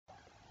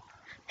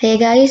Hey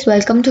guys,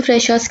 welcome to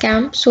Freshers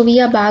Camp. So we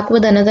are back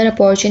with another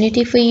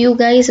opportunity for you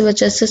guys,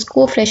 which is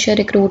Cisco Fresher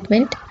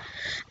Recruitment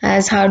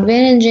as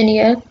hardware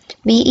engineer,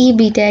 BE,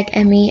 B.Tech,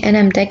 ME and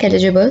M.Tech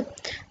eligible.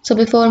 So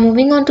before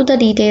moving on to the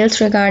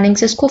details regarding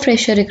Cisco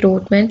Fresher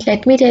Recruitment,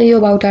 let me tell you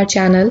about our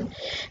channel.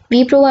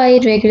 We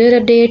provide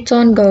regular updates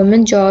on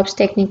government jobs,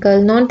 technical,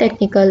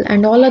 non-technical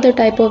and all other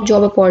type of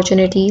job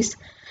opportunities,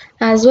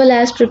 as well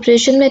as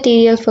preparation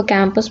material for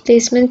campus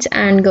placements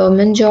and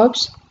government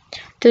jobs.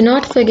 Do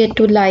not forget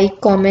to like,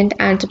 comment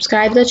and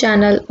subscribe the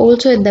channel.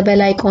 Also hit the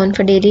bell icon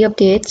for daily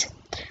updates.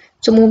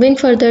 So moving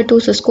further to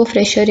Cisco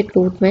Fresher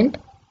Recruitment.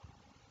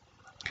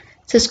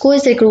 Cisco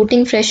is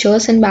recruiting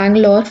freshers in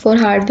Bangalore for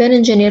hardware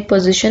engineer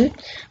position.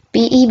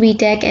 BE,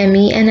 B.Tech,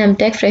 ME and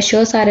M.Tech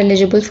freshers are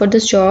eligible for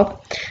this job.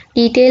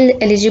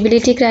 Detailed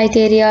eligibility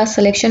criteria,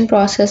 selection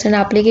process and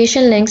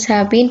application links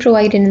have been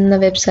provided in the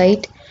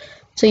website.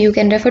 So you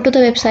can refer to the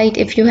website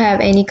if you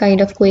have any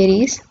kind of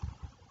queries.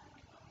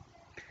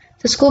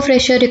 Cisco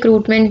Fresher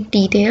Recruitment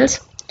details.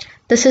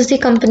 This is the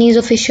company's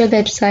official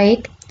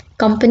website.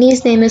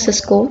 Company's name is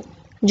Cisco.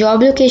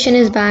 Job location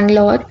is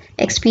Bangalore.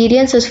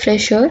 Experience is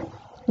fresher.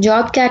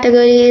 Job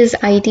category is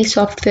IT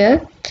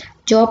software.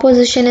 Job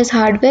position is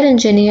hardware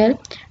engineer.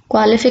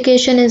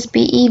 Qualification is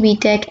BE,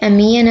 B.Tech,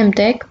 ME and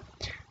M.Tech.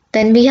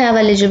 Then we have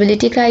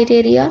eligibility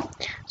criteria.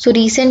 So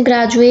recent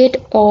graduate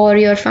or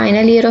your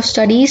final year of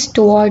studies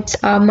towards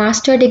a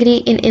master degree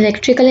in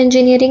electrical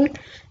engineering,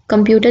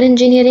 computer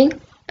engineering,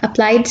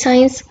 applied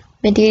science,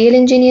 material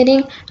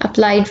engineering,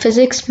 applied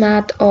physics,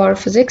 math or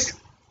physics.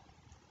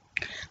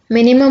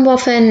 Minimum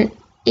of an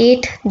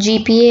 8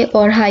 GPA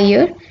or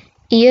higher.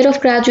 Year of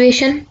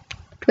graduation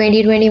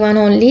 2021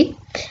 only.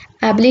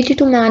 Ability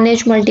to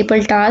manage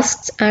multiple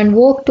tasks and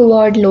work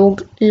toward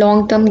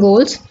long-term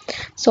goals.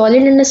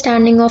 Solid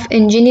understanding of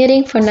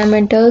engineering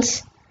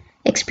fundamentals.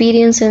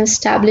 Experience in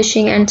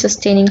establishing and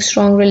sustaining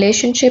strong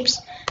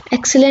relationships.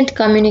 Excellent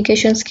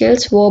communication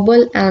skills,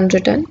 verbal and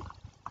written.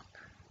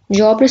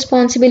 Job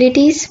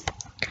responsibilities.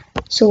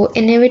 So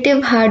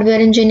innovative hardware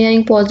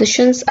engineering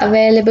positions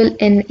available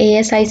in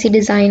ASIC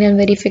design and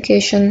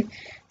verification,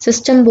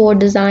 system board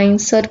design,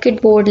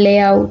 circuit board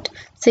layout,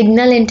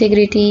 signal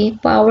integrity,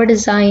 power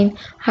design,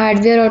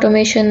 hardware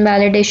automation,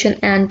 validation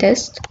and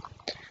test.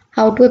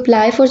 How to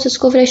apply for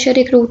Cisco Fresher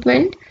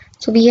Recruitment?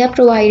 So we have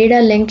provided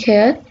a link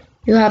here.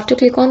 You have to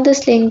click on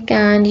this link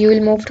and you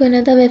will move to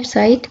another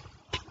website.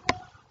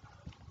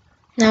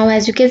 Now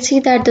as you can see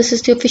that this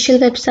is the official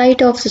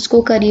website of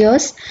Cisco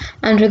Careers,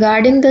 and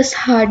regarding this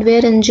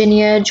hardware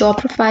engineer job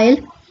profile,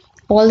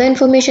 all the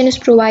information is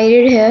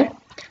provided here.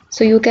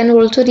 So you can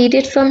also read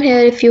it from here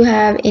if you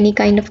have any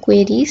kind of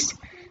queries.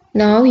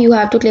 Now you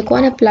have to click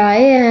on apply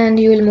and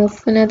you will move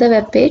to another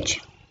web page.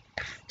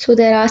 So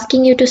they're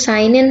asking you to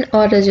sign in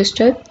or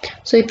register.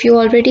 So if you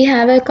already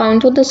have an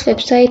account on this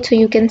website, so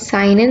you can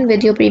sign in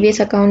with your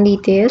previous account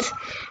details.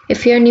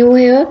 If you are new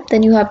here,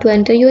 then you have to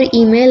enter your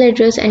email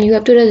address and you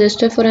have to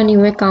register for a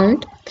new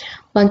account.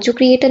 Once you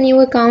create a new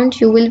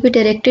account, you will be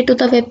directed to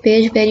the web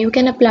page where you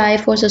can apply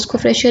for Cisco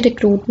Fresher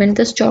Recruitment,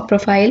 this job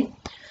profile.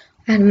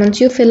 And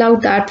once you fill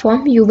out that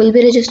form, you will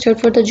be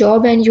registered for the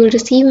job and you will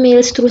receive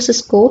mails through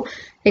Cisco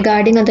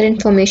regarding other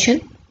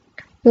information.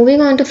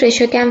 Moving on to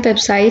Fresher Camp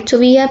website, so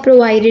we have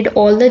provided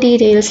all the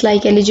details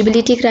like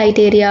eligibility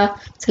criteria,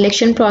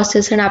 selection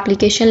process and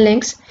application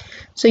links.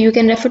 So you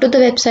can refer to the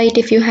website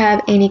if you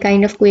have any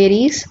kind of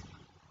queries.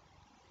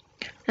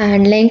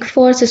 And link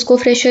for Cisco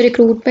Fresher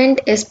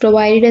Recruitment is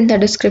provided in the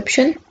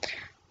description.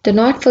 Do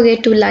not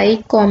forget to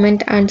like,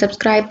 comment and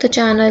subscribe the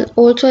channel.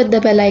 Also hit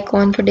the bell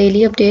icon for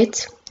daily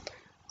updates.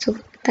 So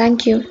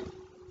thank you.